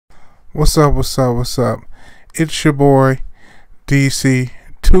What's up, what's up, what's up? It's your boy, DC,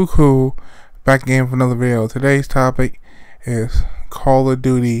 Too Cool, back again for another video. Today's topic is Call of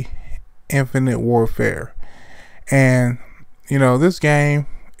Duty Infinite Warfare. And, this game,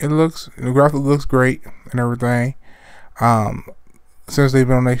 the graphic looks great and everything. Since they've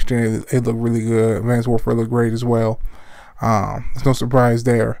been on next gen, it looked really good. Advanced Warfare looked great as well. There's no surprise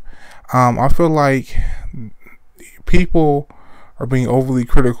there. I feel like people are being overly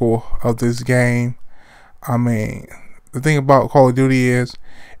critical of this game. I mean, the thing about Call of Duty is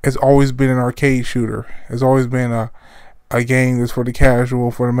it's always been an arcade shooter. It's always been a game that's for the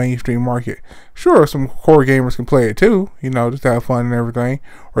casual, for the mainstream market. Sure, some core gamers can play it too, just to have fun and everything,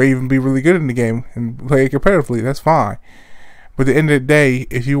 or even be really good in the game and play it competitively. That's fine. But at the end of the day,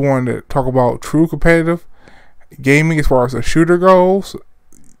 if you want to talk about true competitive gaming as far as a shooter goes,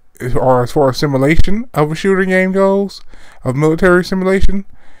 or as far as simulation of a shooter game goes, of military simulation,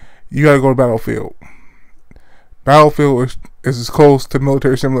 you gotta go to Battlefield. Battlefield is as close to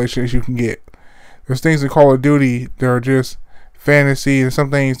military simulation as you can get. There's things in Call of Duty that are just fantasy, and some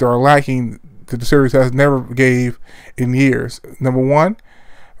things that are lacking that the series has never gave in years. Number one,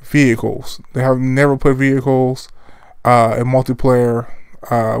 vehicles. They have never put vehicles in multiplayer,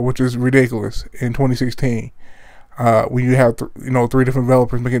 which is ridiculous in 2016. When you have three different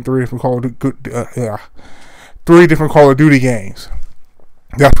developers making three different Call of Duty games,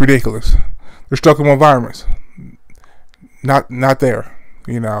 that's ridiculous. They're stuck in environments, not there.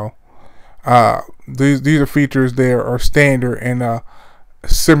 These are features that are standard in a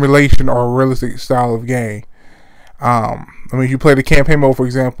simulation or a realistic style of game. If you play the campaign mode, for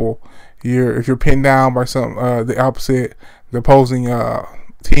example, if you're pinned down by the opposing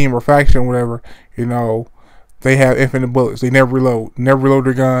team or faction, or whatever, they have infinite bullets. They never reload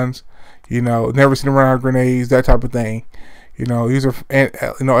their guns. Never sitting around grenades, that type of thing. These are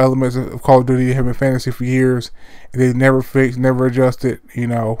elements of Call of Duty that have been fantasy for years, and they've never fixed, never adjusted.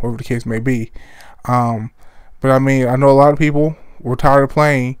 Whatever the case may be. But I know a lot of people were tired of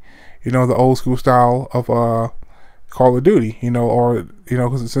playing, the old school style of Call of Duty.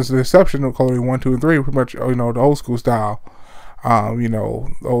 Because since the inception of Call of Duty 1, 2, and 3, pretty much the old school style. The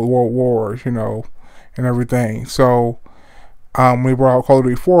old World Wars, and everything. So we brought out Call of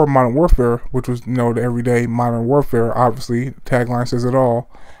Duty 4 Modern Warfare, which was the everyday Modern Warfare. Obviously, the tagline says it all.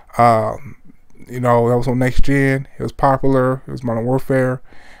 That was on next gen. It was popular. It was Modern Warfare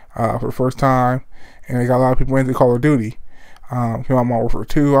for the first time, and they got a lot of people into Call of Duty. Came out Modern Warfare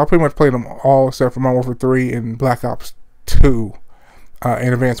 2. I pretty much played them all except for Modern Warfare 3 and Black Ops 2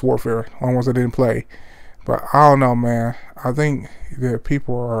 and Advanced Warfare. Only ones I didn't play. But I don't know, man. I think that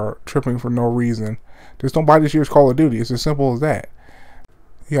people are tripping for no reason. Just don't buy this year's Call of Duty. It's as simple as that.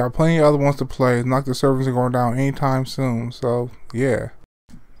 You got plenty of other ones to play. It's not like the servers are going down anytime soon. So, yeah.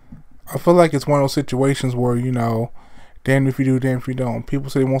 I feel like it's one of those situations where, damn if you do, damn if you don't. People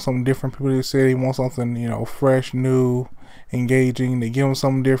say they want something different. People say they want something, fresh, new, engaging. They give them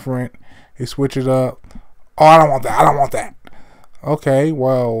something different. They switch it up. Oh, I don't want that. I don't want that. Okay,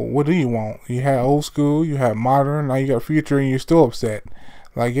 well, what do you want? You had old school, you had modern, now you got future, and you're still upset.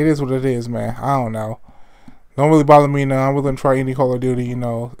 Like, it is what it is, man. I don't know. Don't really bother me now. I'm willing to try any Call of Duty,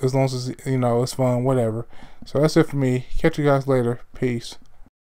 as long as, it's fun, whatever. So that's it for me. Catch you guys later. Peace.